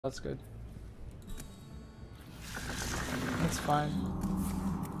That's good. That's fine.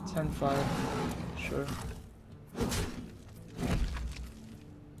 10-5. Sure.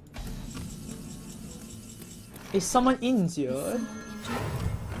 Is someone injured?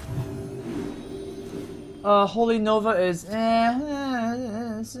 Holy Nova is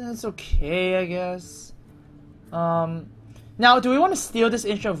it's okay, I guess. Now do we want to steal this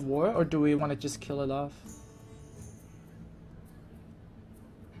Inch of War or do we want to just kill it off?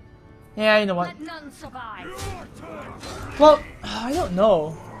 Yeah, you know what? Well, I don't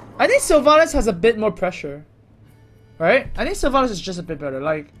know. I think Sylvanas has a bit more pressure. Right? I think Sylvanas is just a bit better.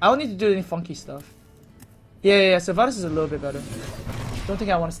 Like, I don't need to do any funky stuff. Yeah, Sylvanas is a little bit better. Don't think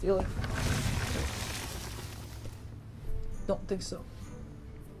I want to steal it. Don't think so.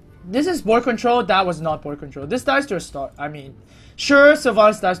 This is board control. That was not board control. This dies to a star. I mean, sure,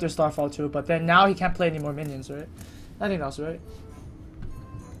 Sylvanas dies to a starfall too, but then now he can't play any more minions, right? I think that's right.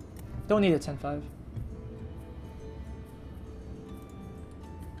 Don't need a 10-5.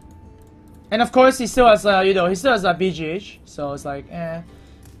 And of course, he still has, you know, he still has that BGH, so it's like, eh.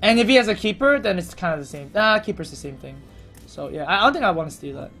 And if he has a keeper, then it's kind of the same. Keeper's the same thing. So yeah, I don't think I want to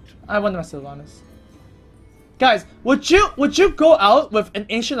steal that. I want my Sylvanas. Guys, would you go out with an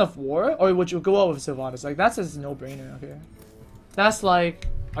Ancient of War, or would you go out with Sylvanas? Like, that's a no-brainer here. That's like,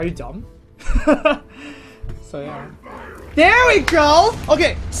 are you dumb? So yeah. There we go!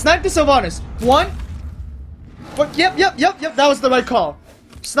 Okay, snipe the Sylvanas. One. What? Yep. That was the right call.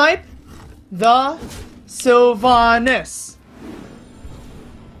 Snipe the Sylvanas.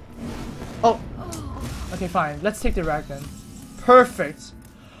 Oh. Okay, fine. Let's take the rag then. Perfect.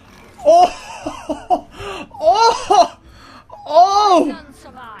 Oh! Oh! Oh! Oh!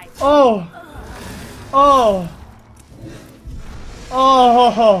 Oh! Oh!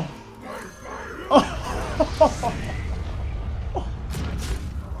 Oh!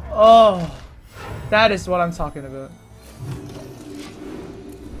 Oh! That is what I'm talking about.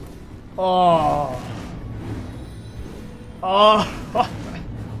 Oh! Oh!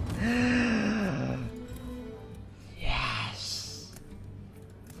 Yes!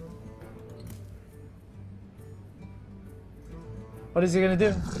 What is he gonna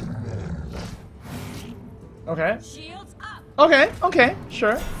do? Okay. Okay.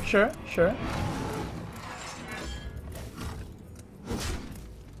 Sure.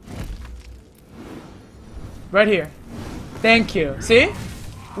 Right here. Thank you. See?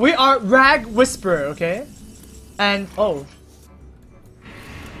 We are Rag Whisperer, okay? And oh.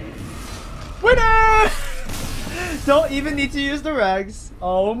 Winner! Don't even need to use the rags.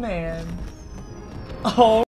 Oh man. Oh.